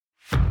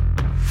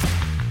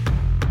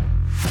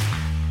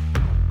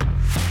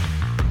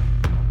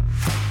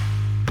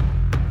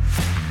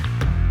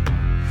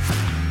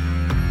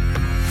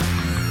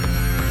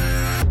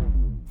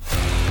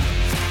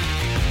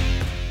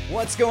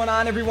What's going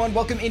on, everyone?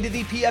 Welcome into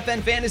the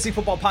PFN Fantasy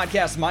Football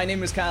Podcast. My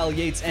name is Kyle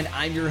Yates, and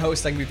I'm your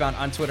host. I can be found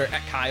on Twitter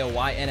at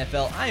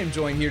KyleYNFL. I am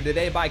joined here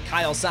today by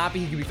Kyle Soppe.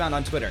 He can be found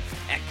on Twitter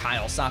at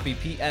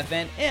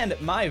KyleSoppePFN, and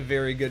my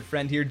very good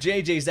friend here,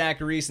 JJ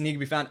Zachariason. He can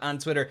be found on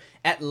Twitter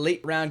at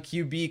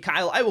LateRoundQB.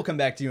 Kyle, I will come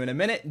back to you in a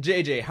minute.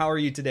 JJ, how are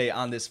you today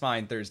on this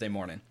fine Thursday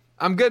morning?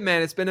 I'm good,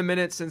 man. It's been a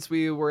minute since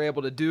we were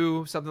able to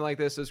do something like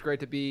this. It's great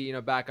to be,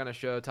 back on a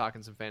show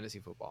talking some fantasy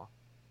football.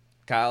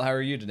 Kyle, how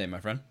are you today, my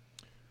friend?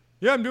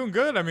 Yeah, I'm doing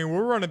good. I mean,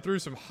 we're running through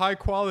some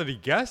high-quality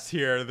guests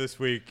here this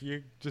week.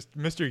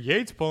 Mr.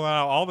 Yates pulling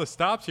out all the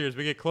stops here as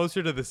we get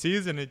closer to the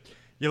season.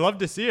 You love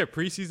to see it.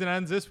 Preseason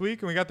ends this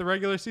week, and we got the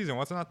regular season.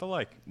 What's not to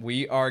like?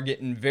 We are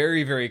getting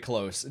very, very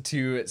close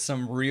to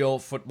some real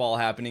football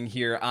happening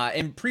here.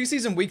 In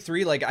preseason week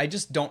 3, I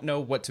just don't know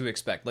what to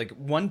expect.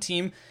 One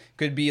team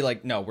could be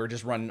no, we're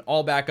just running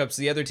all backups.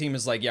 The other team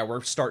is yeah,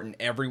 we're starting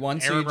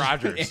everyone. Aaron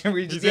Rodgers.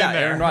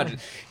 Aaron Rodgers.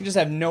 You just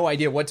have no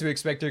idea what to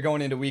expect here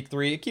going into week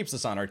 3. It keeps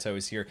us on our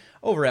toes here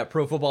over at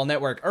Pro Football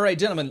Network. All right,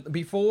 gentlemen,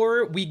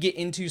 before we get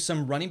into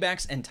some running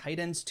backs and tight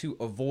ends to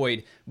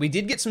avoid, we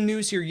did get some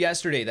news here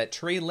yesterday that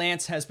Trey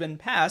Lance has been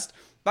passed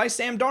by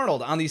Sam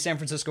Darnold on the San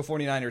Francisco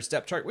 49ers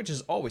depth chart, which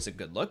is always a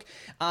good look.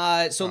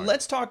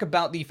 Let's talk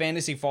about the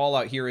fantasy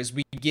fallout here as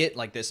we get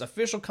this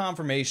official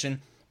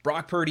confirmation.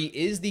 Brock Purdy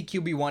is the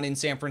QB1 in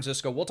San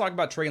Francisco. We'll talk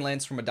about Trey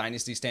Lance from a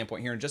dynasty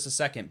standpoint here in just a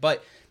second,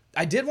 but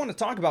I did want to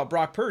talk about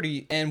Brock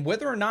Purdy and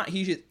whether or not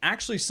he's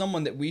actually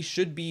someone that we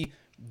should be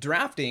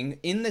drafting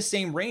in the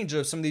same range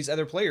of some of these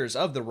other players,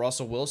 of the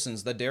Russell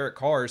Wilsons, the Derek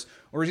Carrs,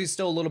 or is he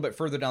still a little bit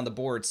further down the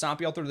board?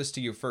 Soppe, I'll throw this to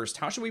you first.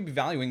 How should we be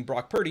valuing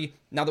Brock Purdy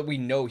now that we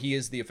know he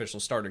is the official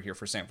starter here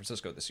for San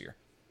Francisco this year?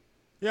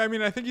 Yeah, I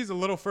mean, I think he's a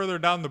little further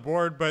down the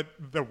board, but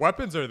the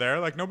weapons are there.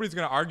 Nobody's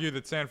going to argue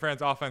that San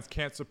Fran's offense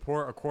can't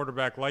support a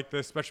quarterback like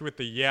this, especially with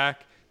the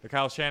Yak, the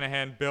Kyle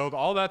Shanahan build.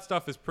 All that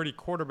stuff is pretty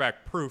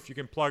quarterback-proof. You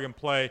can plug and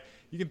play.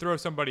 You can throw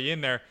somebody in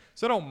there.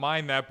 So I don't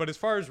mind that. But as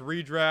far as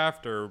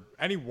redraft or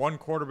any one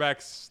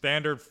quarterback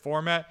standard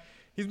format,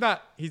 he's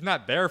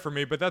not there for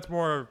me. But that's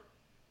more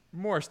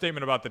a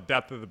statement about the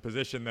depth of the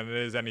position than it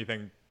is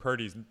anything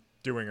Purdy's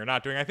doing or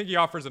not doing. I think he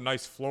offers a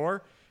nice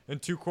floor in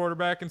 2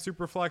 quarterback and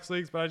super flex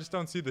leagues, but I just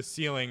don't see the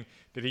ceiling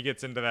that he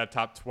gets into that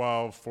top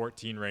 12,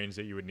 14 range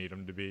that you would need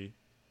him to be.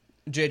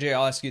 JJ,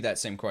 I'll ask you that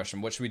same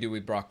question. What should we do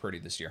with Brock Purdy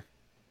this year?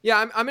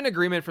 Yeah, I'm in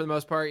agreement for the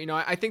most part.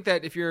 I think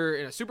that if you're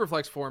in a super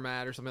flex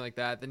format or something like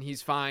that, then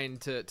he's fine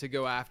to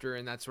go after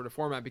in that sort of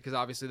format because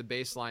obviously the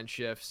baseline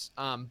shifts.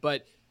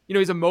 But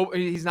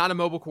he's not a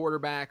mobile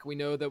quarterback. We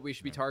know that we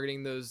should be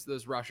targeting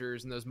those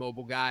rushers and those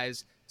mobile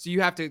guys. So you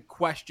have to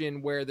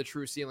question where the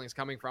true ceiling is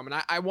coming from.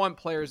 And I want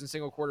players in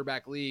single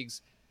quarterback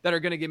leagues that are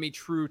going to give me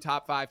true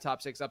top 5,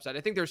 top 6 upside.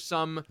 I think there's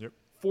some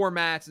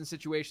formats and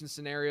situations,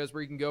 scenarios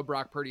where you can go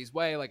Brock Purdy's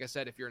way. Like I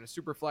said, if you're in a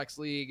super flex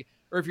league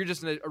or if you're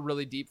just in a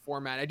really deep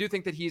format, I do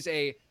think that he's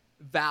a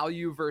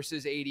value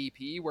versus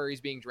ADP where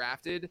he's being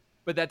drafted,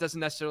 but that doesn't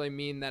necessarily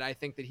mean that I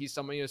think that he's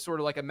someone, sort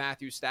of like a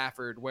Matthew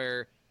Stafford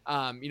where,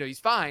 he's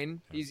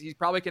fine. He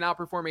probably can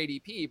outperform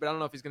ADP, but I don't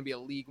know if he's going to be a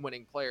league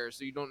winning player.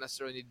 So you don't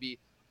necessarily need to be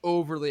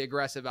overly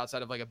aggressive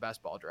outside of a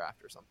best ball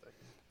draft or something.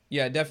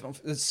 Yeah, definitely.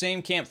 The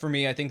same camp for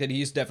me. I think that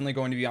he's definitely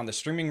going to be on the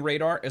streaming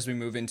radar as we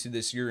move into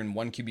this year in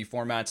 1 QB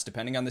formats.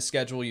 Depending on the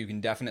schedule, you can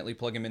definitely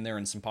plug him in there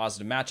in some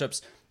positive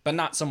matchups, but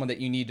not someone that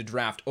you need to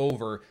draft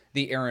over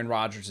the Aaron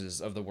Rodgerses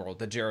of the world,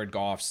 the Jared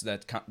Goffs,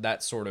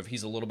 that sort of,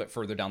 he's a little bit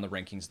further down the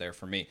rankings there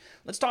for me.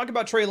 Let's talk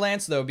about Trey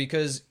Lance, though,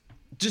 because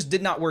just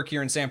did not work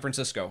here in San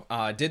Francisco.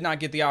 Did not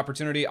get the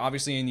opportunity,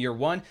 obviously, in year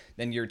 1.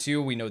 Then year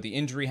 2, we know the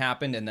injury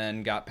happened and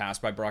then got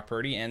passed by Brock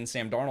Purdy, and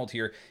Sam Darnold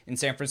here in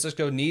San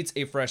Francisco needs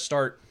a fresh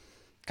start.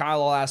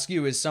 Kyle, I'll ask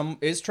you,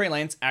 is Trey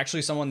Lance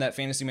actually someone that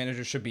fantasy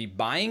managers should be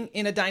buying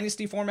in a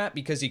dynasty format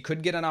because he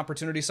could get an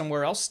opportunity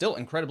somewhere else, still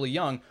incredibly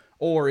young,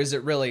 or is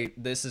it really,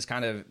 this is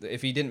kind of,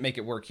 if he didn't make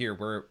it work here,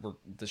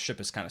 the ship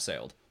has kind of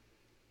sailed?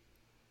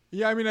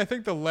 Yeah, I mean, I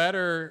think the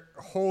latter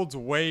holds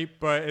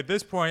weight, but at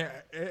this point,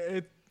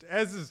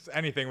 as is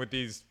anything with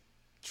these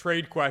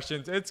trade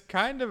questions, it's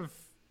kind of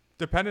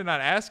dependent on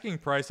asking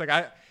price.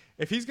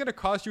 If he's going to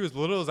cost you as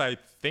little as I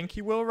think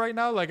he will right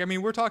now,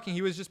 we're talking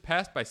he was just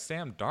passed by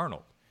Sam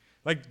Darnold.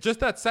 Just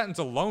that sentence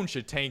alone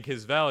should tank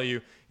his value.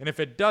 And if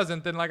it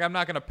doesn't, then I'm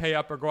not going to pay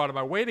up or go out of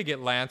my way to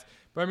get Lance.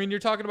 But you're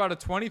talking about a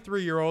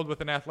 23-year-old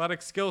with an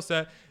athletic skill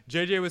set.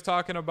 JJ was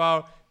talking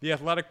about the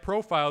athletic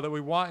profile that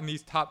we want in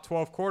these top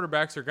 12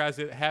 quarterbacks or guys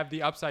that have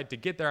the upside to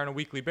get there on a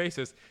weekly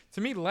basis.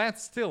 To me,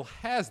 Lance still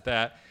has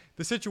that.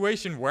 The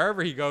situation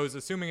wherever he goes,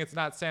 assuming it's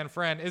not San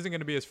Fran, isn't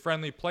going to be as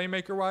friendly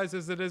playmaker-wise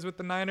as it is with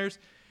the Niners.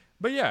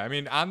 But yeah,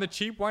 on the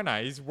cheap, why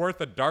not? He's worth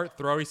a dart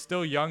throw. He's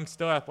still young,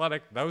 still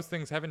athletic. Those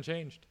things haven't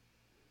changed.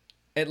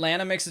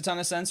 Atlanta makes a ton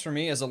of sense for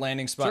me as a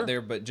landing spot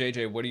there, but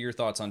JJ, what are your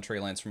thoughts on Trey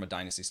Lance from a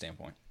dynasty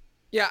standpoint?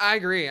 Yeah, I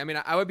agree.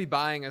 I would be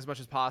buying as much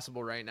as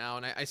possible right now,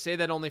 and I say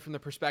that only from the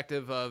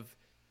perspective of,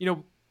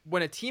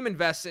 when a team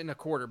invests in a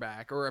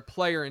quarterback or a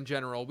player in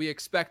general, we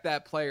expect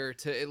that player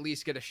to at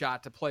least get a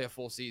shot to play a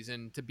full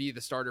season, to be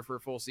the starter for a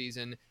full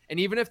season. And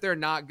even if they're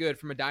not good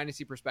from a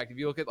dynasty perspective,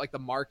 you look at like the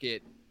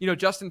market,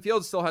 Justin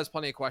Fields still has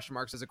plenty of question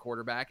marks as a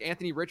quarterback.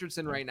 Anthony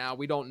Richardson right now,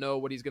 we don't know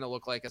what he's going to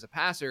look like as a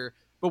passer,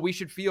 but we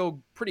should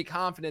feel pretty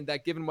confident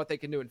that given what they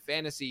can do in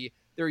fantasy,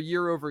 their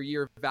year over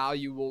year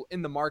value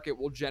in the market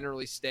will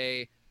generally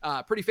stay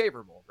pretty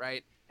favorable,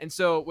 right? And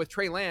so with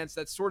Trey Lance,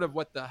 that's sort of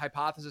what the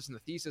hypothesis and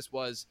the thesis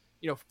was,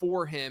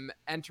 for him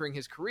entering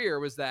his career,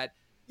 was that,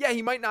 yeah,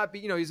 he might not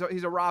be, he's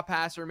a raw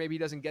passer. Maybe he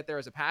doesn't get there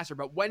as a passer,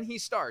 but when he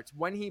starts,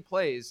 when he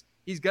plays,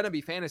 he's going to be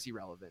fantasy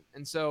relevant.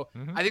 And so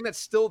I think that's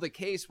still the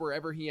case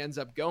wherever he ends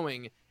up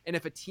going. And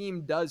if a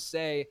team does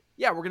say,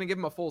 yeah, we're going to give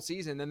him a full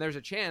season, then there's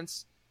a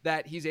chance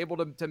that he's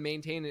able to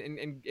maintain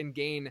and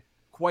gain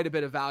quite a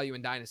bit of value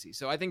in dynasty.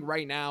 So I think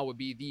right now would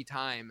be the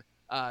time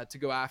to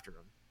go after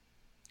him.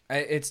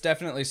 It's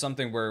definitely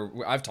something where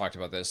I've talked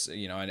about this,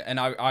 and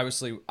I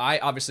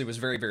obviously was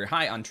very, very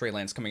high on Trey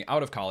Lance coming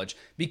out of college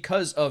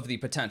because of the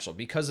potential,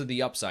 because of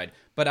the upside.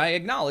 But I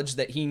acknowledge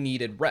that he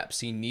needed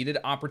reps. He needed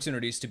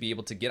opportunities to be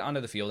able to get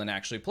onto the field and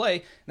actually play.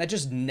 And that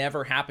just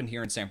never happened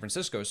here in San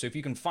Francisco. So if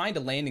you can find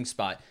a landing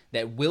spot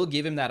that will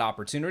give him that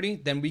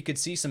opportunity, then we could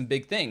see some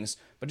big things,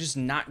 but just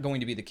not going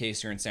to be the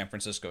case here in San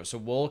Francisco. So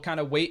we'll kind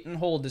of wait and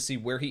hold to see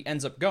where he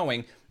ends up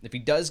going if he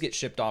does get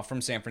shipped off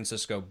from San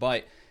Francisco.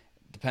 But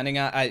depending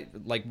on,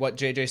 like what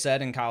JJ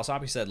said and Kyle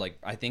Soppe said,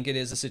 I think it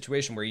is a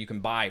situation where you can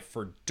buy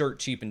for dirt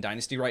cheap in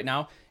Dynasty right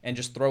now and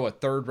just throw a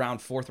 3rd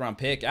round, 4th round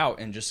pick out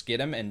and just get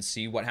him and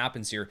see what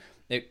happens here.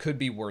 It could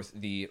be worth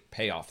the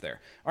payoff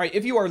there. All right,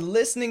 if you are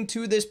listening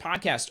to this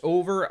podcast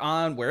over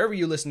on wherever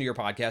you listen to your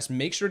podcast,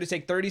 make sure to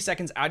take 30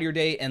 seconds out of your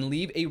day and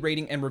leave a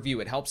rating and review.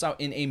 It helps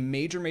out in a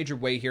major, major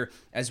way here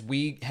as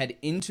we head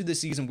into the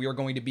season. We are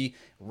going to be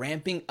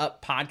ramping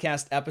up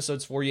podcast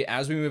episodes for you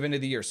as we move into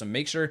the year. So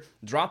make sure,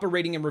 drop a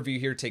rating and review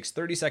here. It takes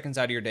 30 seconds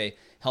out of your day.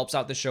 Helps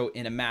out the show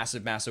in a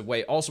massive, massive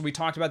way. Also, we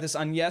talked about this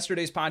on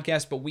yesterday's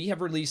podcast, but we have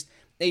released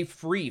a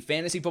free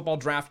fantasy football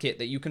draft kit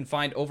that you can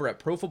find over at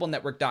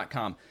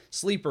profootballnetwork.com.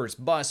 Sleepers,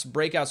 busts,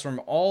 breakouts from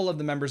all of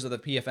the members of the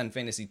PFN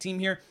fantasy team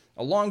here,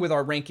 along with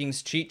our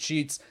rankings, cheat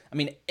sheets.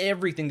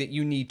 Everything that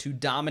you need to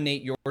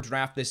dominate your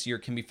draft this year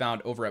can be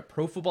found over at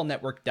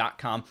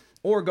profootballnetwork.com,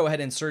 or go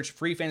ahead and search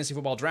free fantasy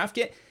football draft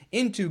kit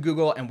into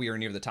Google, and we are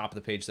near the top of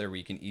the page there where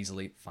you can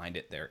easily find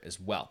it there as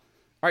well.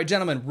 All right,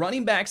 gentlemen,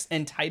 running backs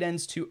and tight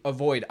ends to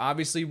avoid.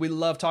 Obviously, we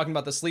love talking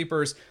about the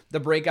sleepers,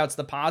 the breakouts,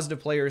 the positive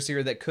players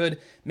here that could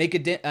make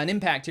an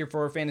impact here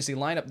for our fantasy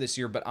lineup this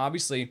year. But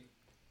obviously,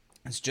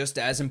 it's just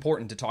as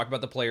important to talk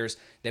about the players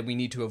that we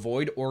need to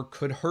avoid or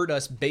could hurt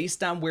us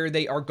based on where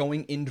they are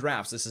going in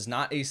drafts. This is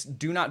not a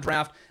do not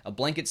draft, a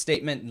blanket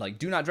statement,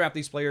 do not draft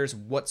these players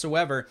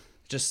whatsoever,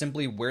 just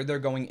simply where they're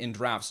going in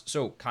drafts.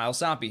 So, Kyle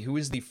Soppe, who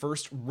is the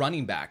first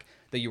running back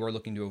that you are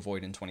looking to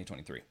avoid in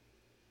 2023?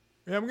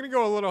 Yeah, I'm going to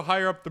go a little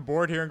higher up the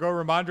board here and go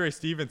Ramondre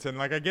Stevenson.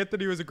 I get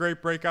that he was a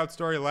great breakout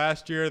story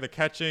last year. The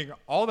catching,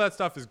 all that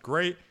stuff is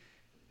great.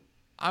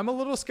 I'm a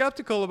little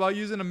skeptical about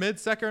using a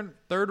mid-second,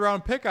 3rd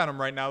round pick on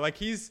him right now.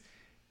 He's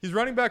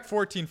running back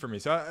 14 for me.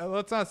 So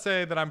let's not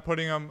say that I'm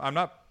putting him, I'm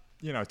not,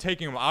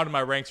 taking him out of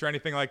my ranks or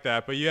anything like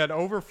that. But you had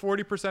over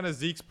 40% of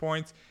Zeke's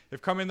points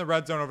have come in the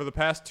red zone over the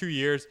past 2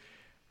 years.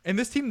 And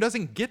this team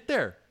doesn't get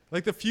there.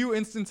 The few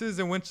instances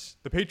in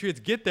which the Patriots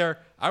get there,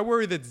 I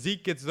worry that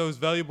Zeke gets those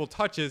valuable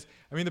touches.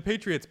 The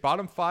Patriots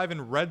bottom 5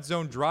 in red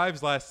zone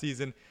drives last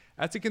season.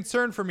 That's a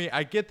concern for me.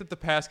 I get that the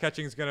pass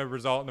catching is going to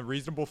result in a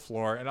reasonable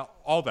floor and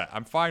all that.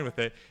 I'm fine with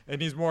it.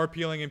 And he's more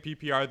appealing in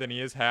PPR than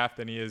he is half,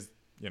 than he is,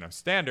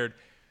 standard.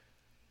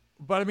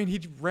 But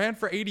he ran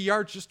for 80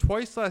 yards just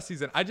twice last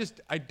season.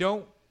 I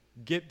don't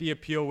get the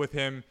appeal with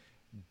him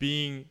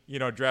being,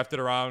 drafted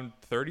around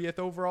 30th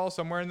overall,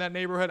 somewhere in that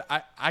neighborhood.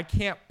 I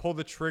can't pull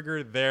the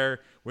trigger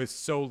there with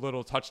so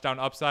little touchdown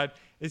upside.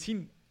 Is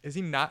he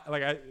not,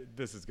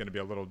 this is going to be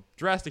a little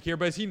drastic here,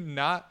 but is he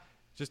not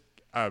just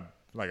a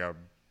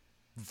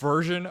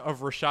version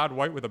of Rachaad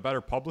White with a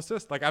better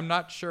publicist? I'm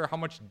not sure how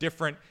much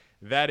different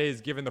that is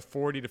given the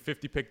 40 to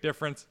 50 pick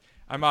difference.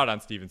 I'm out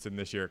on Stevenson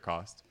this year at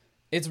cost.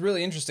 It's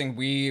really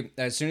interesting.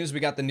 As soon as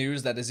we got the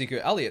news that Ezekiel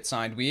Elliott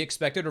signed, we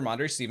expected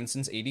Ramondre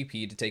Stevenson's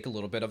ADP to take a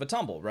little bit of a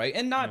tumble, right?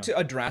 And not to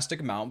a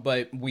drastic amount,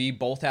 but we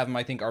both have him,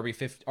 I think,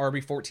 RB14,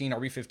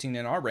 RB15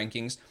 in our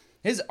rankings.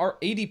 Our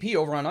ADP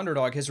over on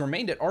Underdog has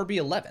remained at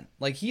RB11.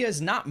 He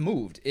has not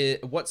moved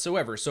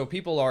whatsoever. So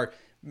people are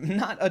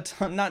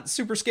not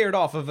super scared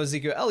off of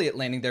Ezekiel Elliott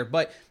landing there,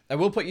 but I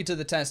will put you to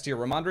the test here.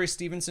 Ramondre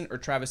Stevenson or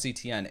Travis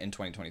Etienne in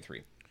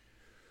 2023?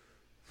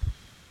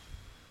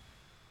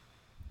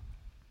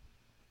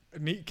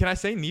 Can I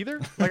say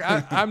neither?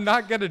 I'm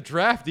not going to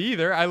draft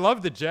either. I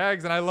love the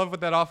Jags, and I love what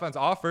that offense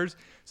offers.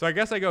 So I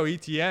guess I go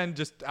ETN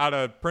just out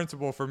of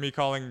principle for me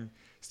calling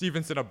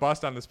Stevenson a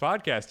bust on this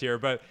podcast here.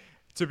 But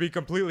to be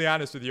completely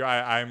honest with you,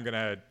 I'm going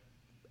to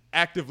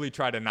actively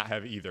try to not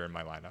have either in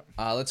my lineup.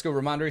 Let's go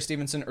Ramondre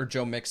Stevenson or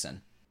Joe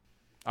Mixon.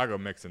 I'll go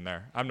Mixon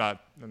there. I'm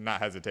not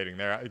hesitating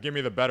there. Give me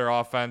the better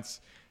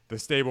offense. the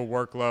stable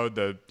workload.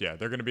 They're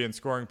going to be in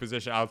scoring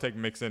position. I'll take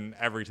Mixon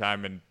every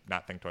time and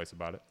not think twice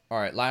about it. All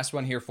right, last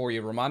one here for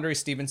you. Ramondre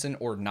Stevenson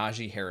or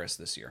Najee Harris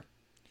this year?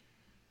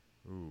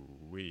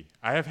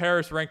 I have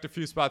Harris ranked a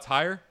few spots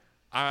higher.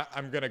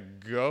 I'm going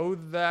to go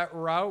that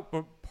route,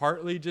 but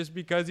partly just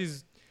because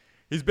he's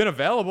been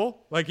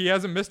available. Like, he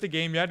hasn't missed a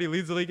game yet. He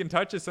leads the league in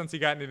touches since he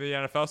got into the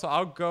NFL. So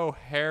I'll go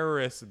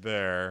Harris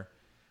there,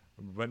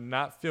 but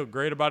not feel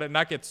great about it.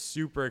 Not get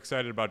super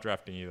excited about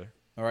drafting either.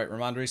 All right,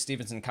 Ramondre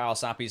Stevenson, Kyle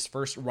Soppy's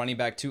first running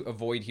back to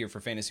avoid here for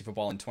fantasy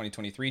football in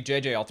 2023.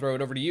 JJ, I'll throw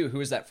it over to you.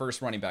 Who is that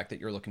first running back that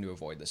you're looking to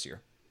avoid this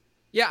year?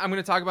 Yeah, I'm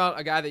going to talk about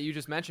a guy that you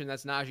just mentioned.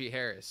 That's Najee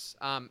Harris.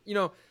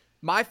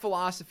 My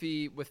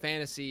philosophy with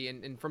fantasy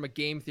and from a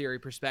game theory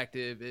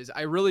perspective is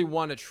I really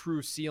want a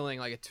true ceiling,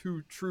 like a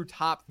true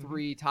top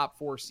 3, top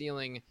 4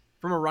 ceiling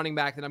from a running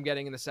back that I'm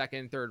getting in the second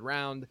and third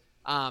round.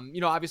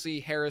 Obviously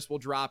Harris will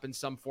drop in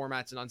some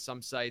formats and on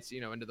some sites,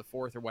 into the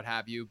fourth or what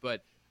have you.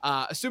 But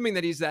assuming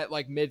that he's that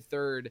like mid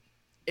third,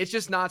 it's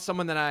just not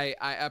someone that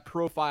a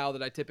profile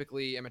that I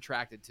typically am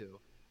attracted to.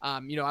 I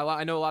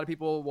know a lot of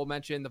people will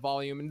mention the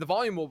volume, and the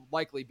volume will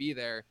likely be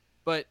there.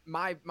 But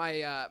my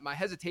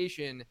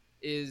hesitation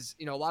is,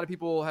 a lot of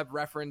people have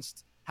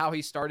referenced how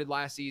he started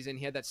last season.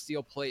 He had that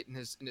steel plate in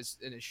his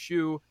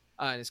shoe,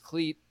 in his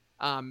cleat,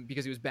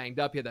 because he was banged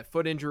up. He had that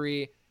foot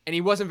injury, and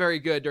he wasn't very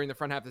good during the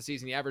front half of the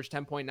season. He averaged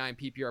 10.9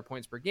 PPR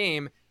points per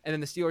game, and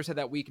then the Steelers had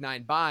that Week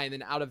 9 bye, and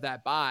then out of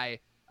that bye,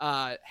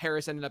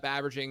 Harris ended up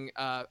averaging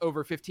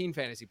over 15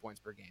 fantasy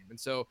points per game. And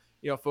so,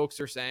 folks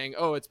are saying,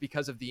 oh, it's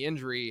because of the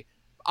injury.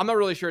 I'm not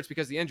really sure it's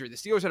because of the injury. The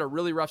Steelers had a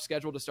really rough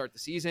schedule to start the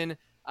season.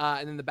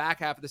 And then the back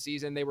half of the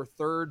season, they were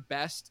third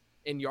best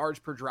in yards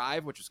per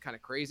drive, which was kind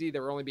of crazy. They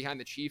were only behind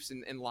the Chiefs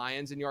and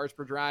Lions in yards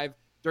per drive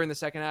during the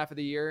second half of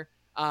the year.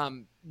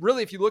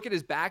 Really, if you look at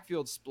his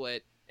backfield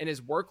split and his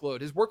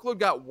workload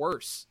got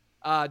worse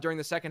during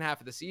the second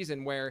half of the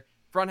season, where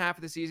front half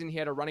of the season, he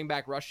had a running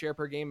back rush share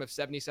per game of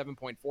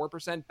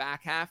 77.4%.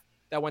 Back half,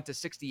 that went to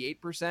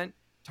 68%.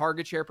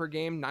 Target share per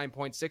game,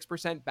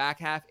 9.6%. Back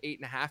half,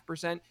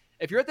 8.5%.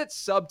 If you're at that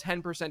sub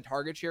 10%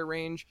 target share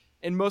range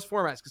in most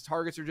formats, because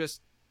targets are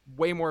just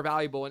way more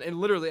valuable, and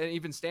literally, and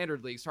even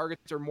standard leagues,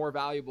 targets are more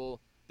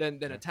valuable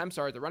than attempts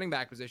are at the running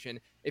back position.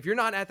 If you're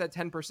not at that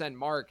 10%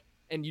 mark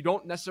and you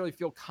don't necessarily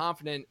feel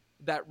confident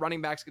that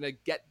running back's going to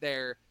get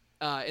there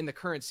in the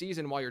current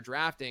season while you're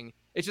drafting,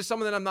 it's just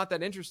someone that I'm not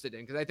that interested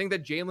in, because I think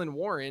that Jaylen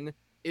Warren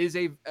is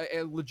a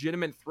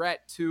legitimate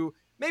threat to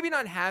maybe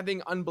not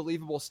having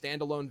unbelievable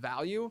standalone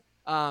value,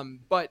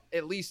 but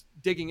at least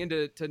digging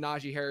into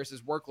Najee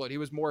Harris's workload. He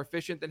was more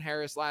efficient than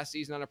Harris last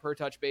season on a per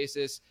touch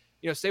basis.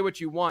 Say what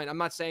you want. I'm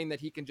not saying that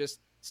he can just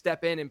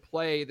step in and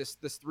play this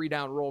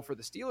 3-down role for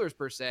the Steelers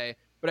per se,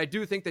 but I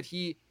do think that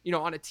he,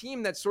 on a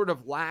team that sort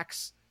of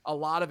lacks a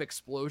lot of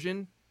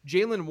explosion,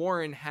 Jaylen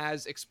Warren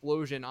has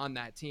explosion on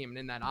that team and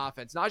in that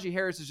offense. Najee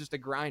Harris is just a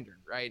grinder,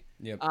 right?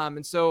 Yep.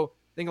 And so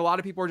I think a lot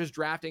of people are just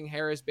drafting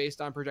Harris based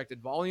on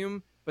projected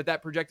volume, but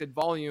that projected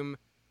volume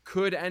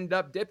could end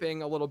up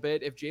dipping a little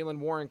bit if Jaylen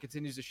Warren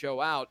continues to show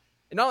out.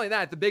 And not only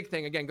that, the big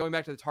thing, again, going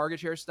back to the target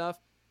share stuff,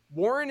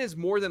 Warren is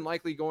more than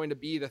likely going to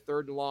be the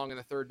third and long and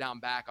the third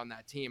down back on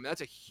that team. And that's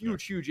a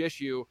huge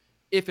issue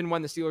if and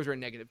when the Steelers are in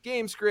negative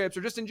game scripts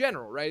or just in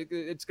general, right?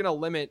 It's going to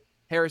limit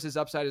Harris's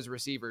upside as a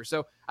receiver.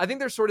 So I think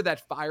there's sort of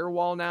that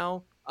firewall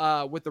now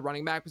with the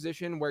running back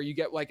position where you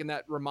get like in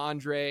that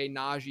Ramondre,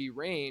 Najee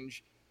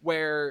range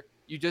where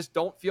you just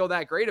don't feel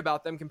that great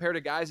about them compared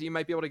to guys that you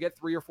might be able to get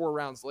 3 or 4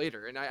 rounds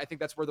later. And I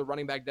think that's where the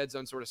running back dead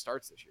zone sort of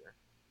starts this year.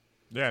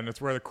 Yeah, and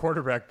that's where the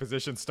quarterback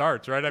position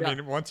starts, right? I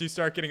mean, once you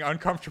start getting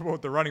uncomfortable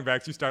with the running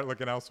backs, you start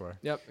looking elsewhere.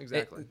 Yep,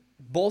 exactly.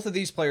 Both of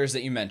these players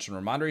that you mentioned,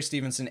 Ramondre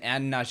Stevenson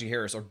and Najee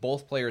Harris, are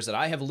both players that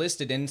I have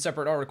listed in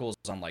separate articles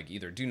on like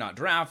either do not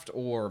draft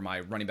or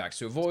my running backs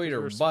to avoid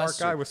or bust. Smart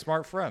guy with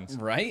smart friends.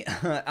 Right?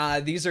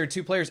 These are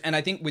two players. And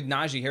I think with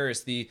Najee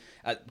Harris, the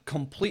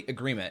complete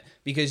agreement,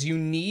 because you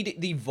need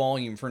the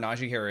volume for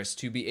Najee Harris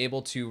to be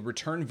able to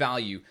return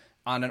value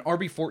on an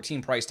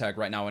RB14 price tag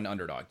right now in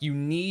Underdog. You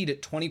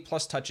need 20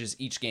 plus touches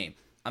each game.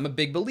 I'm a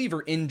big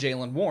believer in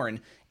Jaylen Warren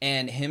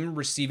and him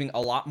receiving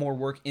a lot more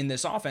work in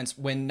this offense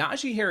when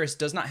Najee Harris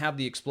does not have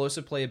the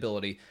explosive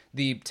playability,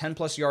 the 10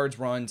 plus yards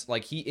runs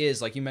like he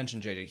is, like you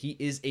mentioned, JJ. He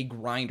is a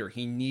grinder.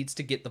 He needs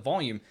to get the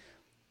volume.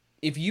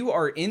 If you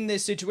are in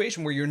this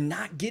situation where you're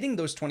not getting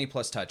those 20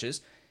 plus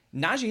touches,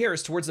 Najee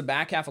Harris, towards the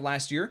back half of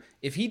last year,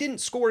 if he didn't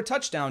score a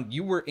touchdown,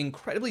 you were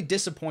incredibly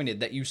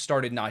disappointed that you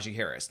started Najee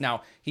Harris.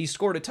 Now, he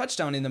scored a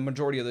touchdown in the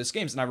majority of those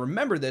games, and I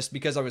remember this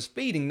because I was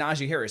fading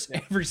Najee Harris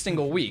every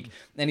single week,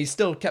 and he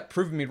still kept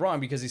proving me wrong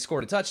because he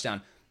scored a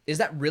touchdown. Is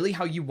that really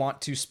how you want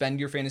to spend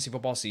your fantasy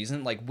football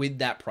season, like with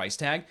that price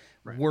tag?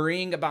 Right.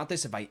 Worrying about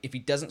this, if he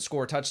doesn't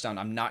score a touchdown,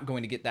 I'm not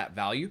going to get that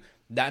value.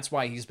 That's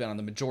why he's been on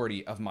the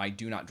majority of my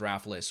do not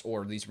draft list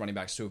or these running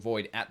backs to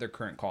avoid at their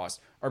current cost.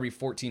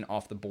 RB14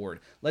 off the board.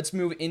 Let's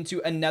move into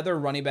another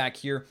running back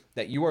here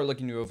that you are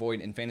looking to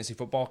avoid in fantasy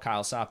football.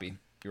 Kyle Soppy,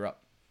 you're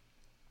up.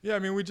 Yeah, I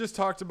mean, we just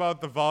talked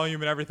about the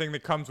volume and everything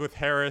that comes with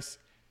Harris.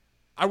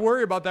 I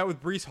worry about that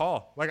with Breece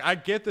Hall. Like, I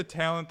get the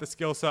talent, the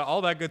skill set,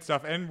 all that good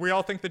stuff, and we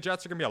all think the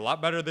Jets are going to be a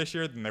lot better this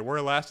year than they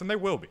were last, and they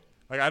will be.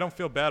 Like, I don't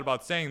feel bad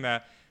about saying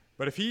that,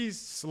 but if he's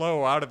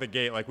slow out of the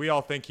gate, like we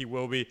all think he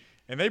will be,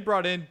 and they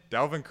brought in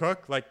Dalvin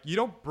Cook, like, you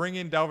don't bring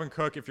in Dalvin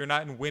Cook if you're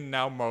not in win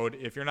now mode,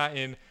 if you're not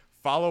in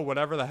follow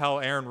whatever the hell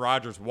Aaron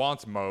Rodgers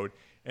wants mode,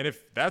 and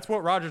if that's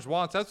what Rodgers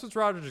wants, that's what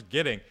Rodgers is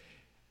getting.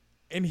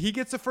 And he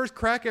gets the first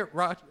crack at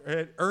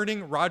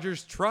earning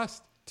Rodgers'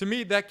 trust. To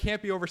me, that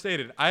can't be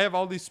overstated. I have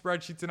all these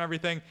spreadsheets and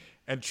everything,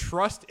 and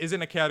trust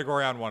isn't a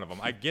category on one of them.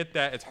 I get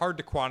that. It's hard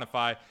to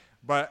quantify,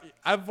 but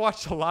I've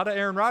watched a lot of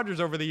Aaron Rodgers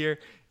over the year,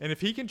 and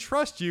if he can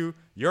trust you,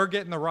 you're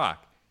getting the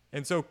rock.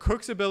 And so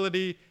Cook's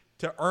ability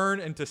to earn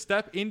and to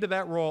step into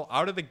that role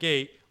out of the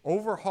gate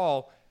over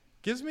Hall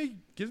gives me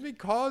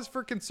cause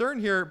for concern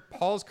here.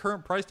 Hall's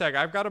current price tag,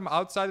 I've got him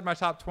outside my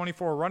top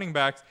 24 running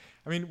backs.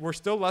 I mean, we're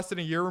still less than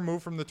a year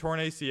removed from the torn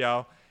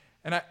ACL.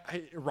 And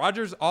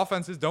Rodgers'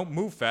 offenses don't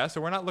move fast, so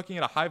we're not looking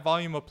at a high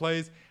volume of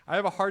plays. I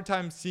have a hard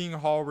time seeing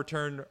Hall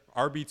return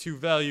RB2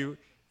 value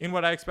in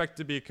what I expect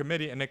to be a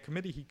committee, and a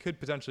committee he could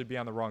potentially be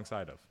on the wrong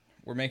side of.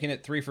 We're making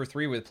it 3 for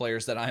 3 with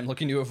players that I'm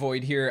looking to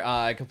avoid here.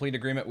 Complete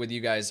agreement with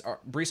you guys.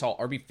 Breece Hall,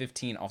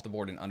 RB15 off the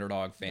board in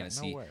Underdog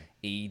Fantasy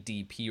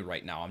ADP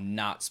right now. I'm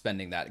not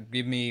spending that.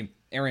 Give me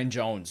Aaron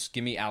Jones.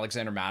 Give me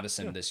Alexander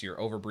Mattison this year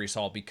over Breece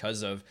Hall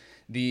because of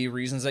the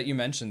reasons that you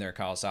mentioned there,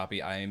 Kyle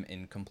Soppe. I am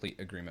in complete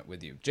agreement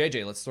with you.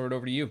 JJ, let's throw it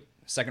over to you.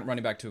 Second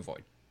running back to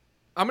avoid.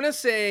 I'm gonna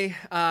say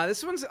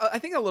this one's I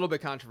think a little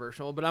bit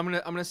controversial, but I'm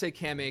gonna say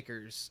Cam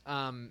Akers.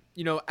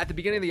 At the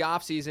beginning of the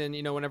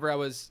offseason, whenever I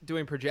was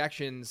doing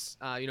projections,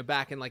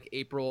 back in like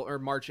April or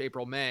March,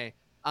 April, May,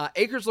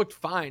 Akers looked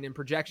fine in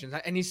projections,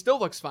 and he still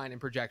looks fine in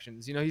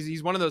projections.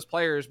 He's one of those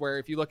players where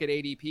if you look at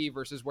ADP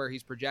versus where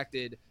he's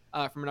projected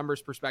from a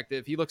numbers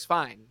perspective, he looks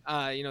fine.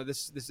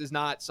 This is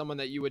not someone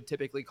that you would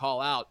typically call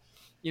out.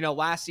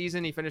 Last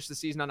season he finished the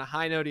season on a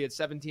high note. He had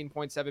 17.7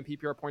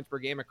 PPR points per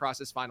game across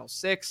his final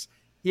 6.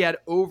 He had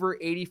over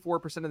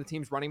 84% of the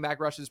team's running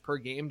back rushes per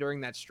game during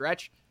that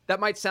stretch.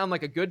 That might sound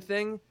like a good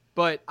thing,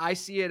 but I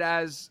see it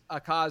as a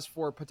cause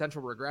for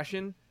potential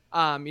regression.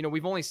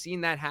 We've only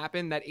seen that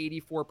happen, that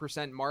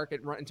 84% mark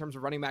in terms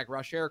of running back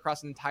rush share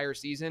across an entire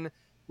season.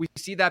 We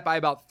see that by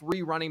about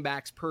 3 running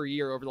backs per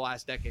year over the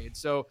last decade.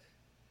 So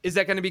is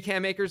that going to be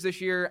Cam Akers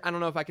this year? I don't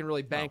know if I can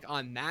really bank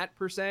on that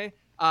per se.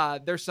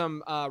 There's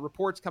some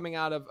reports coming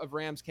out of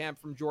Rams camp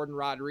from Jordan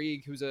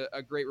Rodriguez, who's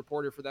a great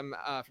reporter for them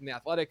from The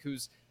Athletic,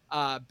 who's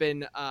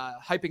been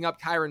hyping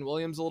up Kyren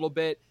Williams a little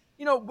bit.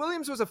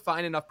 Williams was a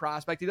fine enough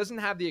prospect. He doesn't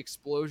have the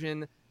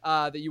explosion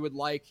that you would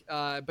like,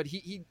 but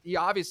he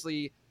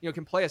obviously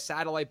can play a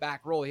satellite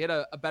back role. He had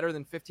a better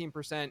than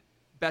 15%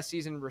 best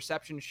season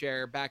reception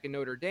share back in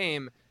Notre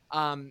Dame,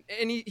 and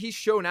he's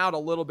shown out a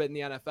little bit in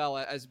the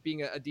NFL as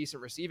being a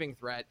decent receiving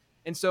threat.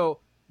 And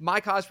so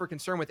my cause for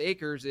concern with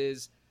Akers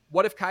is,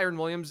 what if Kyren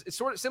Williams? It's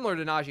sort of similar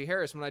to Najee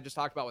Harris when I just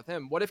talked about with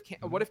him. What if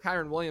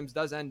Kyren Williams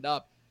does end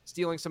up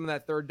stealing some of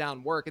that third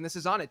down work? And this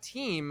is on a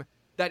team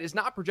that is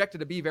not projected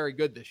to be very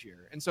good this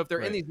year. And so if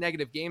they're in these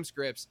negative game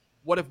scripts,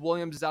 what if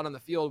Williams is out on the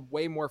field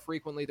way more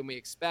frequently than we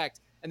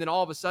expect? And then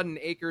all of a sudden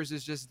Akers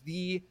is just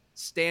the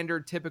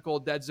standard typical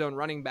dead zone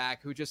running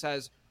back who just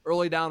has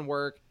early down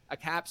work, a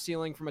cap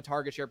ceiling from a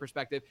target share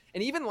perspective.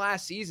 And even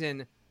last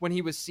season when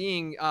he was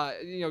seeing,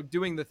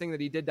 doing the thing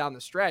that he did down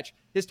the stretch,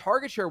 his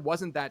target share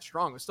wasn't that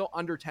strong. It was still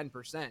under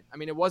 10%. I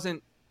mean, it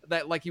wasn't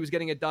that like he was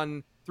getting it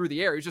done through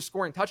the air. He was just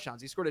scoring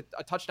touchdowns. He scored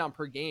a touchdown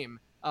per game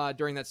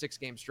during that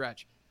 6-game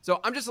stretch. So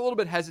I'm just a little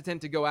bit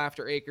hesitant to go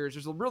after Akers.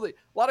 There's a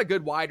lot of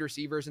good wide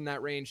receivers in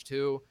that range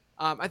too.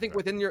 I think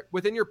within your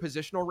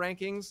positional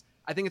rankings,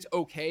 I think it's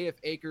okay if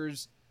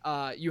Akers,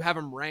 you have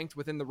him ranked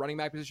within the running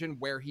back position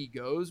where he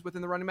goes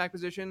within the running back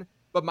position.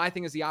 But my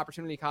thing is the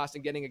opportunity cost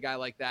in getting a guy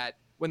like that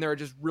when there are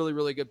just really,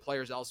 really good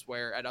players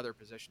elsewhere at other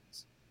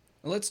positions.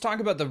 Let's talk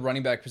about the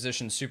running back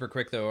position super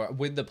quick, though,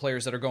 with the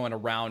players that are going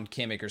around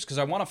Cam Akers, because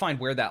I want to find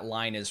where that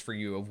line is for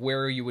you of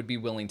where you would be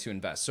willing to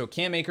invest. So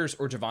Cam Akers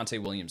or Javonte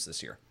Williams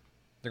this year?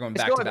 They're going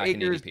back-to-back in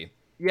ADP.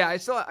 Yeah, I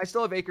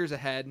still have Akers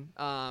ahead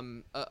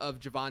of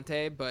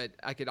Javonte, but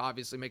I could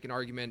obviously make an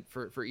argument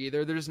for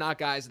either. They're just not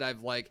guys that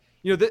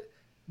I've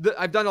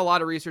I've done a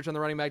lot of research on the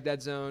running back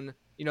dead zone.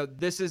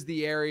 This is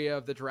the area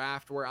of the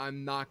draft where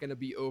I'm not going to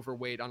be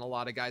overweight on a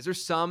lot of guys.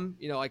 There's some,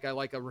 like I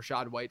like a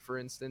Rashad White, for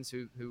instance,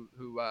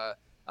 who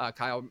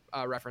Kyle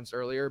referenced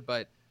earlier,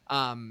 but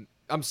I'm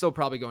still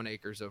probably going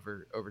Akers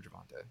over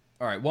Javonte.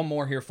 All right, one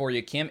more here for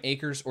you. Cam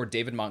Akers or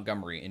David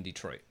Montgomery in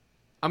Detroit?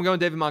 I'm going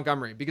David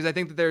Montgomery because I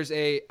think that there's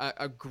a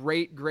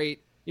great,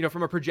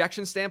 from a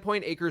projection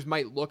standpoint, Akers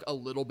might look a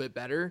little bit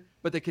better,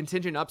 but the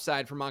contingent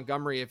upside for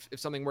Montgomery, if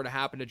something were to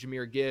happen to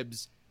Jahmyr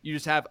Gibbs, you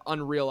just have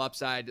unreal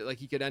upside. Like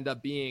he could end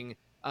up being,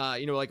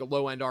 like a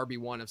low end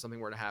RB1 if something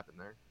were to happen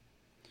there.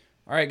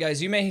 All right,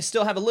 guys, you may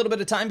still have a little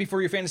bit of time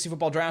before your fantasy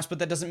football drafts, but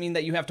that doesn't mean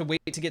that you have to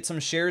wait to get some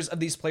shares of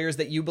these players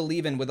that you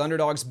believe in. With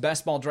Underdog's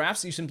Best Ball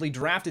Drafts, you simply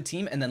draft a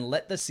team and then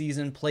let the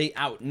season play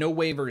out. No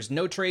waivers,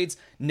 no trades,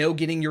 no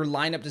getting your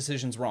lineup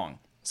decisions wrong.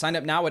 Sign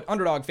up now at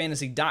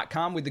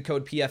UnderdogFantasy.com with the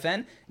code PFN,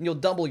 and you'll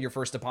double your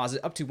first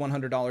deposit up to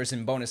 $100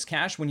 in bonus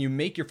cash when you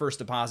make your first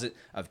deposit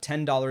of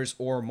 $10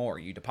 or more.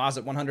 You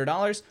deposit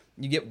 $100,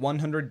 you get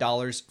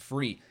 $100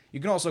 free. You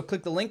can also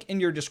click the link in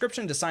your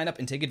description to sign up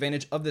and take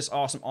advantage of this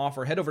awesome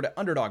offer. Head over to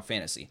Underdog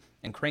Fantasy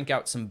and crank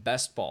out some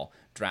best ball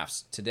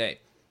drafts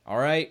today. All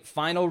right,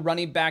 final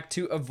running back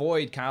to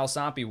avoid, Kyle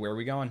Soppe. Where are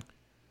we going?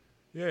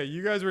 Yeah,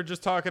 you guys were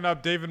just talking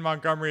up David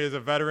Montgomery as a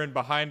veteran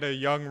behind a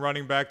young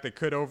running back that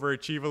could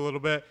overachieve a little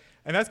bit.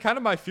 And that's kind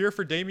of my fear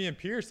for Dameon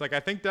Pierce. Like,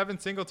 I think Devin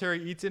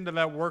Singletary eats into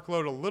that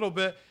workload a little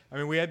bit. I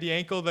mean, we had the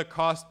ankle that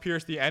cost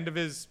Pierce the end of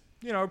his,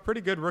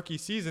 pretty good rookie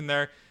season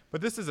there.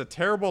 But this is a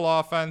terrible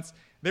offense.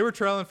 They were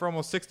trailing for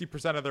almost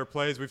 60% of their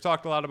plays. We've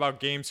talked a lot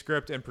about game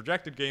script and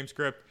projected game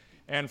script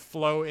and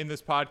flow in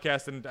this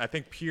podcast. And I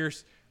think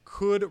Pierce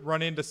could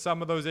run into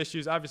some of those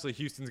issues. Obviously,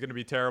 Houston's going to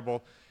be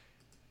terrible.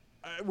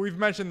 We've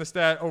mentioned the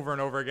stat over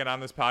and over again on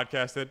this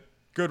podcast that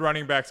good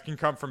running backs can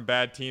come from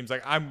bad teams.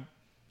 Like, I'm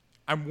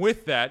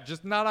with that,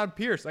 just not on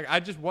Pierce. Like, I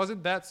just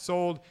wasn't that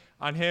sold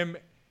on him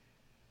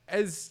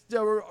as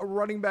a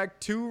running back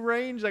 2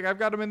 range. Like, I've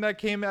got him in that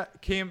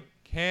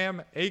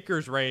Cam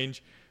Akers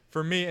range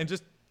for me. And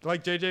just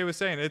like JJ was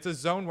saying, it's a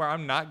zone where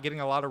I'm not getting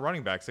a lot of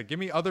running backs. Like, give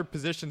me other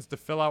positions to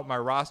fill out my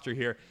roster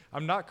here.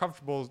 I'm not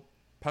comfortable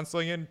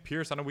penciling in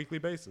Pierce on a weekly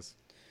basis.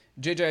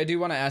 JJ, I do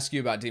want to ask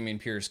you about Dameon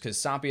Pierce because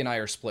Soppe and I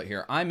are split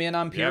here. I'm in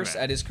on Pierce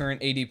at his current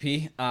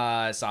ADP.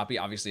 Soppe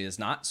obviously is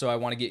not. So I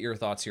want to get your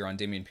thoughts here on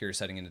Dameon Pierce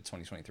heading into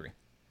 2023.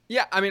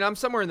 Yeah, I mean, I'm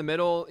somewhere in the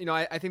middle.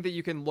 I think that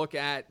you can look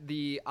at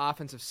the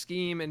offensive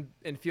scheme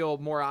and feel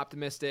more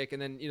optimistic.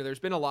 And then, there's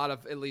been a lot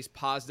of at least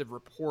positive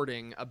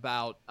reporting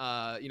about,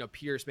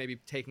 Pierce maybe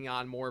taking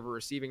on more of a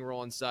receiving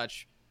role and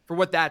such. For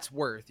what that's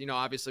worth,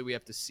 obviously we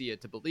have to see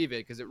it to believe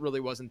it because it really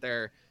wasn't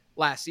there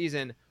last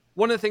season.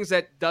 One of the things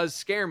that does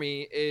scare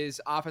me is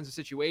offensive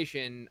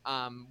situation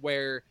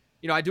where,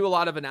 I do a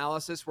lot of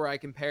analysis where I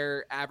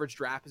compare average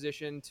draft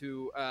position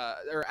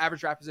or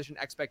average draft position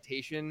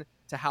expectation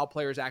to how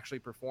players actually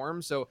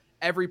perform. So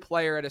every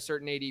player at a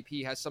certain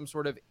ADP has some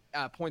sort of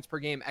points per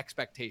game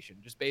expectation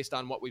just based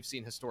on what we've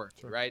seen historically,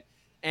 Sure. right?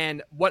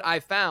 And what I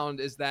found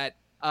is that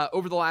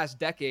over the last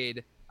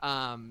decade,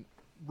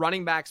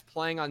 running backs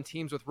playing on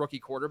teams with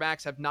rookie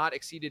quarterbacks have not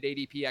exceeded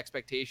ADP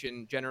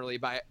expectation generally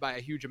by a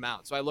huge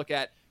amount. So I look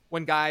at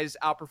when guys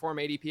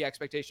outperform ADP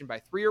expectation by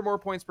 3 or more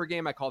points per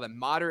game, I call them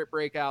moderate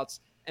breakouts.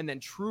 And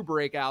then true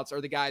breakouts are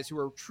the guys who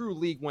are true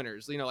league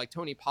winners, like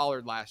Tony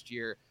Pollard last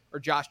year or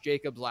Josh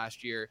Jacobs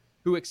last year,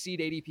 who exceed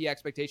ADP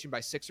expectation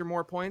by 6 or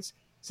more points.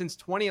 Since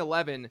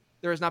 2011,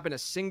 there has not been a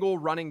single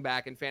running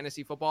back in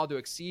fantasy football to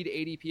exceed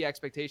ADP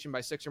expectation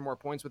by 6 or more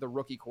points with a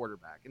rookie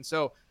quarterback. And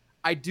so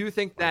I do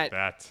think that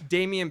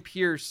Dameon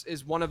Pierce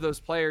is one of those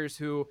players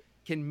who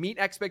can meet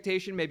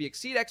expectation, maybe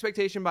exceed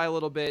expectation by a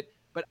little bit,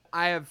 but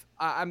I'm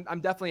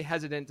definitely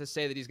hesitant to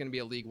say that he's going to be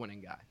a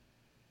league-winning guy.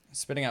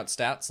 Spitting out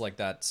stats like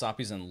that,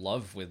 Soppe's in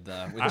love with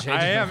JJ.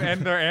 I am,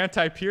 and they're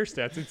anti-Pierce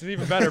stats. It's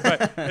even better.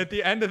 But at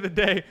the end of the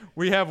day,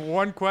 we have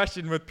one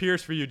question with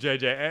Pierce for you,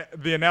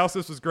 JJ. The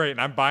analysis was great, and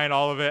I'm buying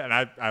all of it, and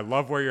I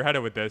love where you're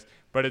headed with this.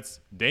 But it's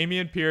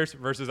Dameon Pierce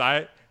versus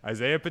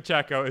Isaiah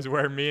Pacheco is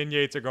where me and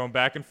Yates are going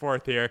back and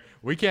forth here.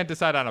 We can't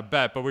decide on a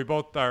bet, but we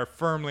both are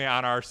firmly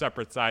on our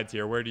separate sides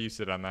here. Where do you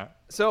sit on that?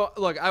 So,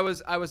 look, I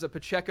was a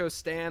Pacheco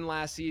stan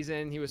last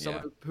season. He was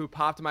someone who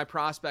popped in my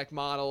prospect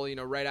model,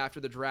 right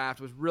after the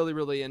draft, was really,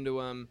 really into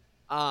him.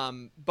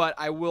 But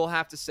I will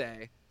have to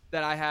say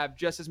that I have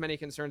just as many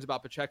concerns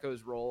about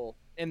Pacheco's role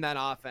in that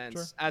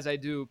offense as I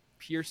do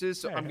Pierce's.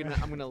 So I'm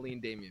gonna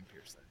lean Dameon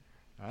Pierce there.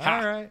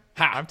 All right.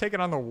 I'm taking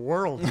on the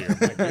world here.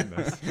 My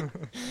goodness.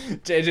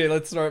 JJ,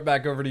 let's throw it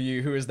back over to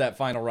you. Who is that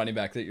final running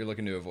back that you're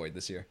looking to avoid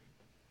this year?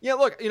 Yeah,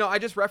 look, I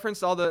just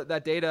referenced all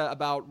that data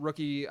about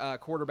rookie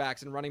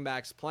quarterbacks and running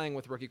backs playing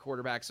with rookie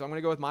quarterbacks. So I'm going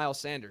to go with Miles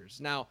Sanders.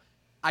 Now,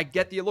 I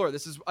get the allure.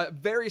 This is a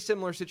very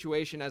similar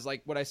situation as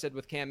like what I said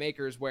with Cam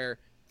Akers, where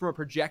from a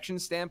projection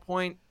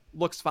standpoint,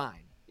 looks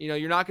fine.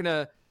 You're not going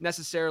to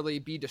necessarily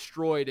be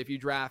destroyed if you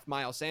draft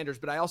Miles Sanders,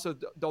 but I also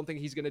don't think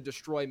he's going to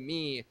destroy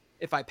me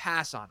if I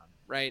pass on him.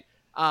 Right.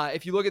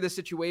 If you look at the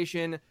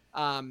situation,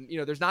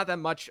 there's not that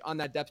much on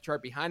that depth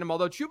chart behind him,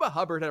 although Chuba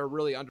Hubbard had a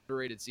really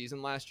underrated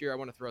season last year. I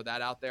want to throw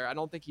that out there. I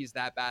don't think he's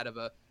that bad of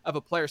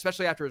a player,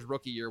 especially after his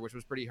rookie year, which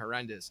was pretty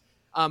horrendous.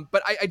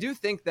 But I do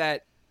think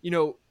that,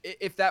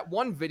 if that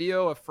one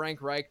video of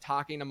Frank Reich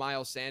talking to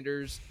Miles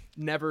Sanders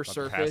never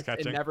surfaced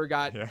and never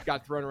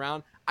got thrown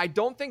around, I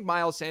don't think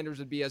Miles Sanders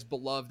would be as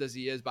beloved as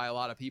he is by a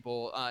lot of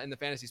people in the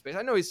fantasy space.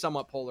 I know he's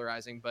somewhat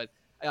polarizing, but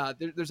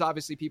there's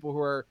obviously people who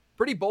are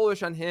pretty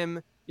bullish on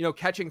him,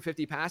 catching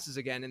 50 passes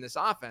again in this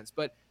offense.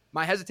 But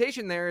my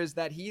hesitation there is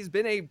that he's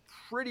been a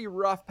pretty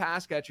rough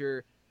pass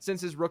catcher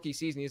since his rookie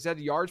season. He's had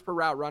yards per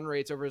route run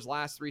rates over his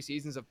last 3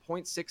 seasons of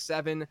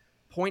 0.67,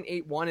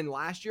 0.81, and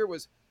last year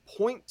was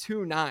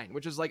 0.29,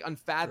 which is like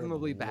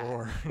unfathomably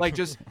bad. Like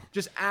just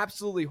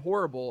absolutely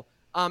horrible.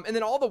 And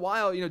then all the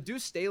while,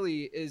 Deuce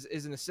Staley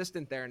is an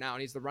assistant there now,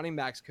 and he's the running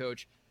backs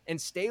coach.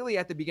 And Staley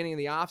at the beginning of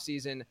the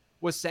offseason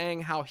was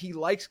saying how he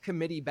likes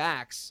committee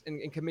backs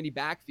and committee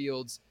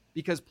backfields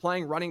because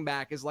playing running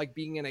back is like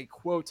being in a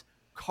quote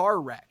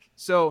car wreck.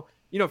 So,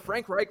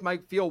 Frank Reich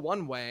might feel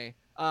one way,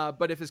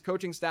 but if his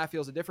coaching staff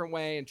feels a different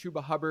way and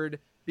Chuba Hubbard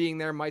being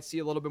there might see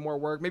a little bit more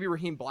work, maybe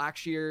Raheem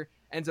Blackshear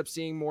ends up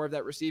seeing more of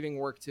that receiving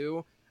work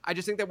too. I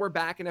just think that we're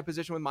back in a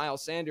position with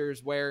Miles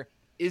Sanders where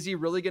is he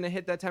really going to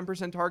hit that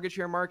 10% target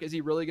share mark? Is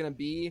he really going to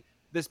be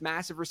this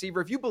massive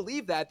receiver? If you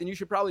believe that, then you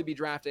should probably be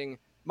drafting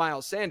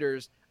Miles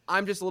Sanders.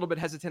 I'm just a little bit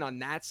hesitant on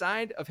that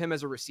side of him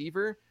as a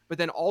receiver, but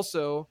then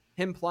also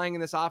him playing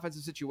in this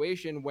offensive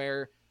situation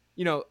where,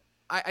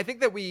 I think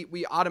that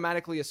we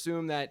automatically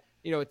assume that,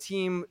 a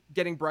team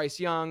getting Bryce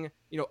Young,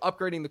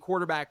 upgrading the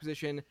quarterback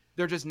position,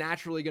 they're just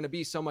naturally going to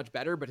be so much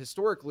better. But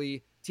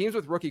historically, teams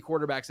with rookie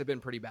quarterbacks have been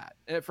pretty bad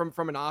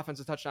from an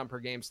offensive touchdown per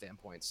game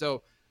standpoint.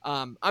 So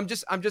I'm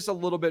just a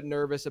little bit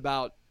nervous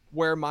about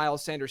where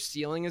Miles Sanders'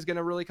 ceiling is going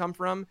to really come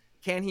from.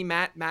 Can he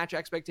match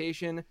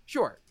expectation?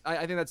 Sure.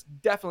 I think that's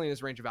definitely in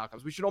his range of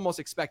outcomes. We should almost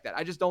expect that.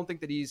 I just don't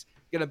think that he's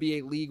going to be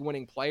a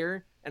league-winning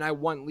player, and I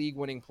want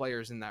league-winning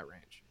players in that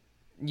range.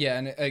 Yeah,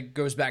 and it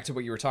goes back to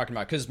what you were talking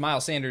about, because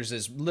Miles Sanders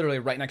is literally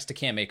right next to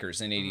Cam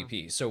Akers in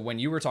ADP. So when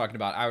you were talking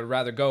about, I would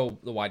rather go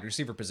the wide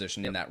receiver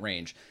position in that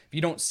range. If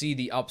you don't see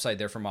the upside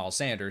there for Miles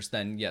Sanders,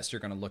 then yes, you're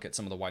going to look at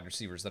some of the wide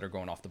receivers that are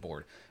going off the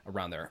board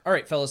around there. All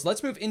right, fellas,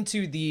 let's move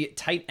into the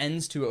tight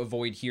ends to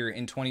avoid here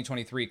in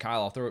 2023.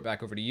 Kyle, I'll throw it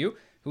back over to you.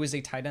 Who is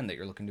a tight end that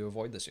you're looking to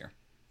avoid this year?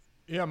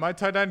 Yeah, my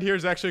tight end here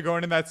is actually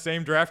going in that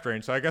same draft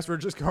range. So I guess we're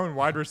just going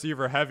wide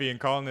receiver heavy and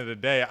calling it a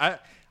day.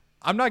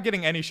 I'm not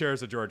getting any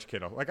shares of George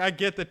Kittle. Like, I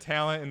get the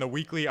talent and the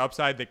weekly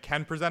upside that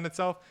can present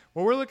itself.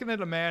 But we're looking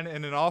at a man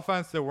in an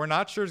offense that we're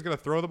not sure is going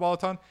to throw the ball a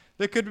ton,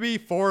 that could be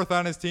fourth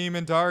on his team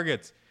in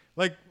targets.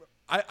 Like,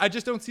 I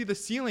just don't see the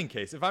ceiling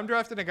case. If I'm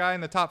drafting a guy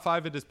in the top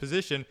 5 at his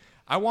position,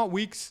 I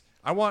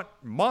want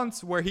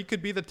months where he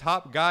could be the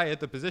top guy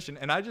at the position.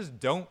 And I just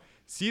don't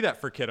see that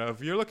for Kittle.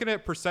 If you're looking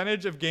at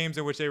percentage of games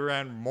in which they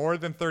ran more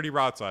than 30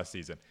 routes last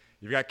season,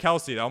 you've got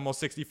Kelsey at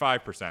almost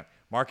 65%.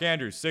 Mark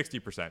Andrews,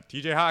 60%.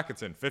 TJ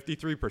Hawkinson,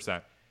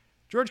 53%.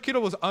 George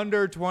Kittle was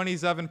under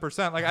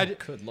 27%.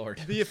 Like, good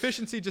Lord. The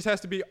efficiency just has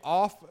to be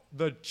off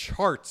the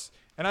charts.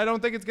 And I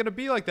don't think it's going to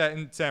be like that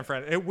in San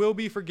Fran. It will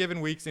be for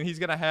given weeks, and he's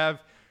going to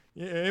have,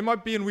 it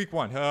might be in week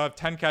 1. He'll have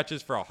 10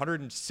 catches for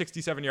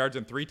 167 yards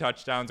and 3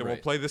 touchdowns, and We'll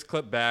play this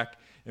clip back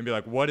and be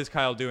like, what is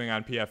Kyle doing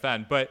on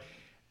PFN? But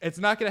it's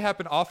not going to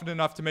happen often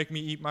enough to make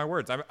me eat my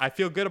words. I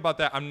feel good about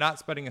that. I'm not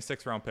spending a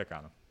 6th-round pick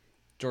on him.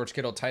 George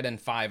Kittle, tight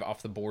end 5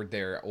 off the board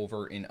there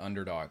over in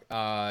Underdog.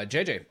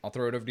 JJ, I'll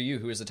throw it over to you.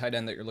 Who is the tight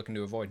end that you're looking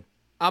to avoid?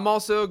 I'm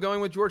also going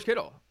with George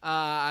Kittle.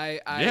 I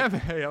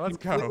let's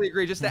go. Completely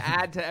agree. Just to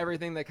add to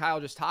everything that Kyle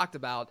just talked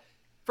about.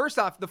 First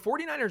off, the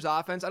 49ers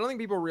offense, I don't think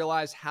people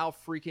realize how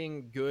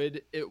freaking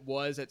good it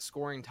was at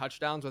scoring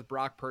touchdowns with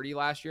Brock Purdy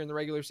last year in the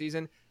regular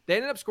season. They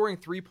ended up scoring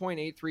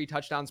 3.83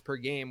 touchdowns per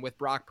game with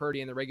Brock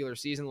Purdy in the regular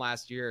season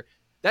last year.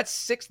 That's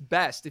 6th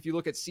best if you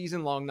look at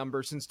season-long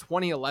numbers since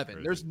 2011.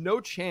 Crazy. There's no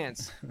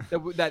chance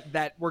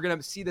that we're going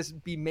to see this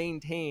be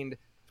maintained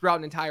throughout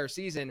an entire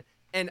season.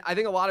 And I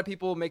think a lot of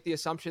people make the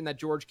assumption that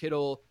George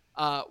Kittle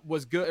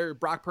was good, or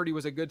Brock Purdy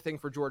was a good thing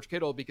for George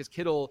Kittle because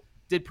Kittle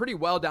did pretty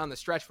well down the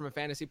stretch from a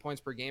fantasy points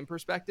per game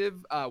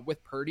perspective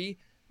with Purdy.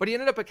 But he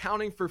ended up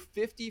accounting for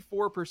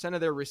 54% of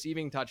their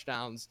receiving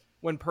touchdowns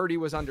when Purdy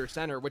was under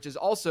center, which is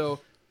also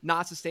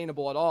not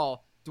sustainable at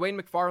all. Dwayne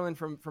McFarland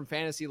from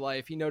Fantasy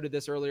Life, he noted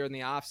this earlier in the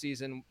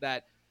offseason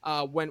that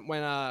when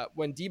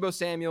Deebo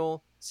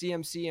Samuel,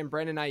 CMC, and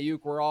Brandon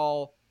Ayuk were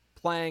all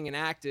playing and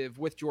active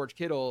with George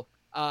Kittle,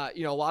 a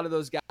lot of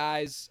those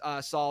guys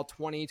saw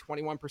 20,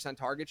 21%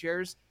 target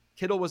shares.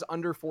 Kittle was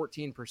under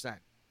 14%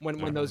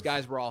 when those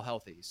guys were all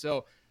healthy.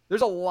 So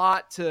there's a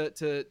lot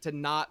to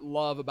not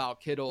love about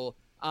Kittle.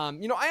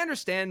 I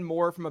understand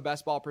more from a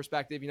best ball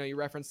perspective. You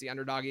referenced the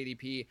Underdog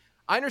ADP.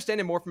 I understand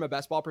it more from a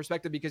best ball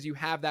perspective because you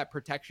have that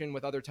protection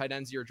with other tight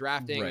ends you're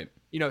drafting. Right.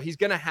 He's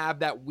going to have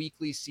that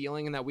weekly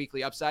ceiling and that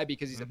weekly upside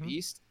because he's a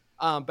beast.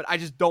 But I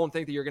just don't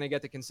think that you're going to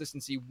get the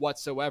consistency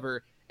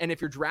whatsoever. And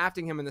if you're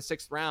drafting him in the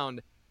 6th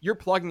round, you're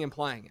plugging and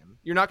playing him.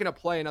 You're not going to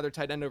play another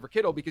tight end over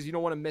Kittle because you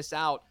don't want to miss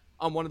out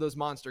on one of those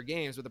monster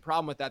games. But the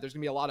problem with that, there's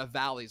going to be a lot of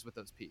valleys with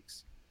those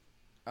peaks.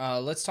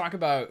 Let's talk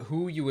about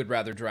who you would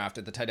rather draft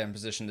at the tight end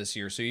position this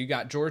year. So you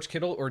got George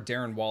Kittle or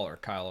Darren Waller.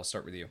 Kyle, I'll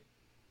start with you.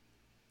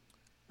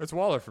 It's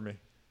Waller for me.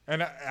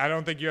 And I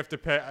don't think you have to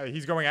pay.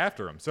 He's going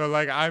after him. So,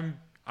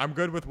 I'm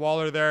good with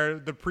Waller there.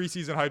 The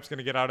preseason hype's going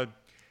to get out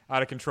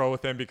of control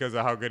with him because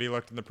of how good he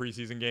looked in the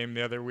preseason game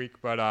the other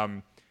week. But,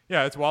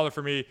 it's Waller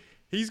for me.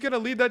 He's going to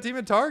lead that team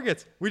in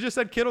targets. We just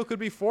said Kittle could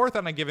be 4th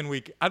on a given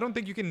week. I don't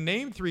think you can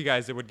name 3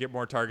 guys that would get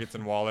more targets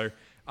than Waller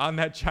on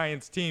that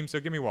Giants team.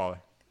 So give me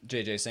Waller.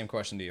 JJ, same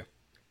question to you.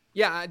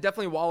 Yeah,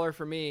 definitely Waller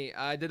for me.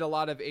 I did a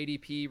lot of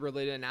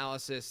ADP-related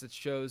analysis that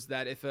shows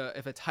that if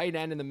a tight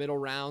end in the middle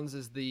rounds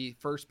is the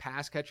first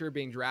pass catcher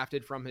being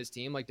drafted from his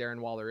team, like Darren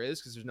Waller is,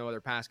 because there's no other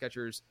pass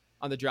catchers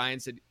on the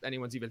Giants that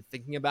anyone's even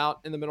thinking about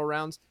in the middle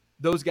rounds,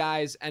 those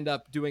guys end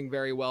up doing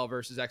very well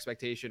versus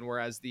expectation,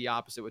 whereas the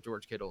opposite with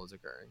George Kittle is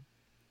occurring.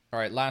 All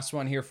right, last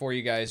one here for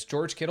you guys.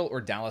 George Kittle or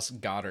Dallas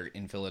Goedert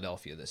in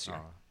Philadelphia this year?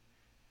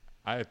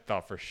 I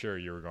thought for sure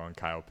you were going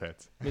Kyle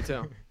Pitts. Me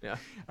too. Yeah.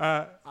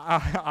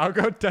 I'll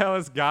go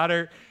Dallas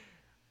Goedert.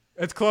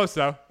 It's close,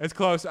 though. It's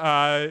close.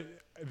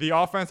 The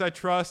offense I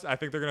trust. I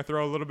think they're going to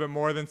throw a little bit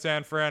more than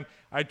San Fran.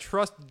 I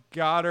trust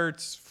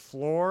Goddard's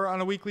floor on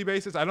a weekly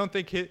basis. I don't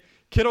think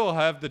Kittle will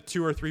have the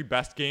 2 or 3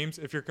 best games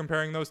if you're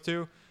comparing those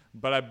two.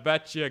 But I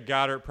bet you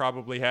Goddard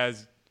probably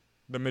has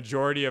the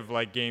majority of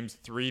like games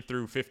 3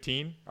 through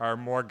 15 are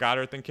more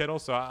Goddard than Kittle.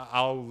 So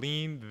I'll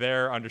lean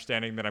there,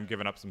 understanding that I'm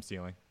giving up some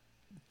ceiling.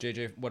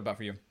 JJ, what about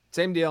for you?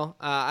 Same deal.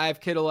 I have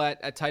Kittle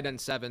at tight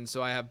end 7,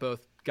 so I have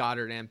both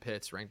Goddard and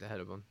Pitts ranked ahead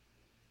of him.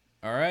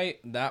 All right,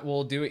 that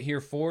will do it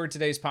here for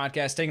today's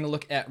podcast. Taking a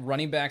look at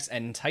running backs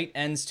and tight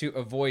ends to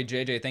avoid.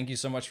 JJ, thank you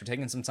so much for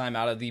taking some time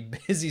out of the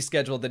busy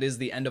schedule that is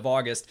the end of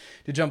August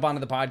to jump onto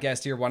the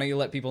podcast here. Why don't you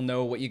let people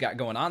know what you got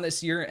going on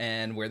this year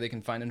and where they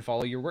can find and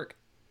follow your work?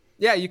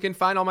 Yeah, you can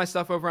find all my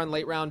stuff over on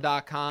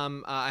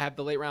lateround.com. I have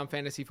the Late Round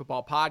Fantasy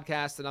Football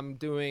podcast that I'm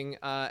doing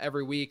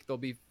every week. There'll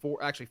be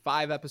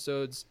 5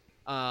 episodes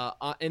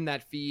in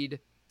that feed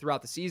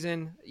throughout the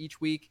season each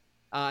week.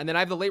 And then I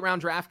have the Late Round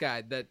Draft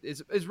Guide that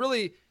is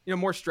really,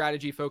 more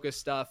strategy focused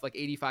stuff. Like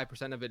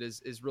 85% of it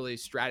is really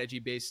strategy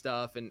based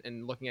stuff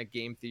and looking at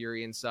game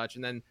theory and such.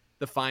 And then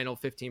the final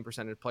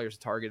 15% of players to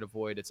target,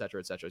 avoid, et cetera,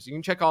 et cetera. So you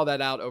can check all that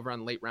out over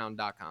on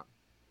lateround.com.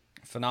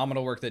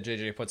 Phenomenal work that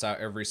JJ puts out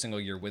every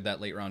single year with that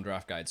Late Round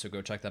Draft Guide. So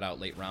go check that out,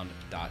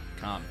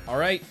 lateround.com. All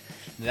right,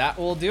 that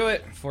will do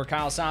it for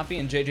Kyle Soppe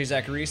and JJ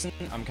Zachariason.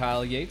 I'm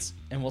Kyle Yates,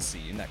 and we'll see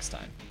you next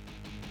time.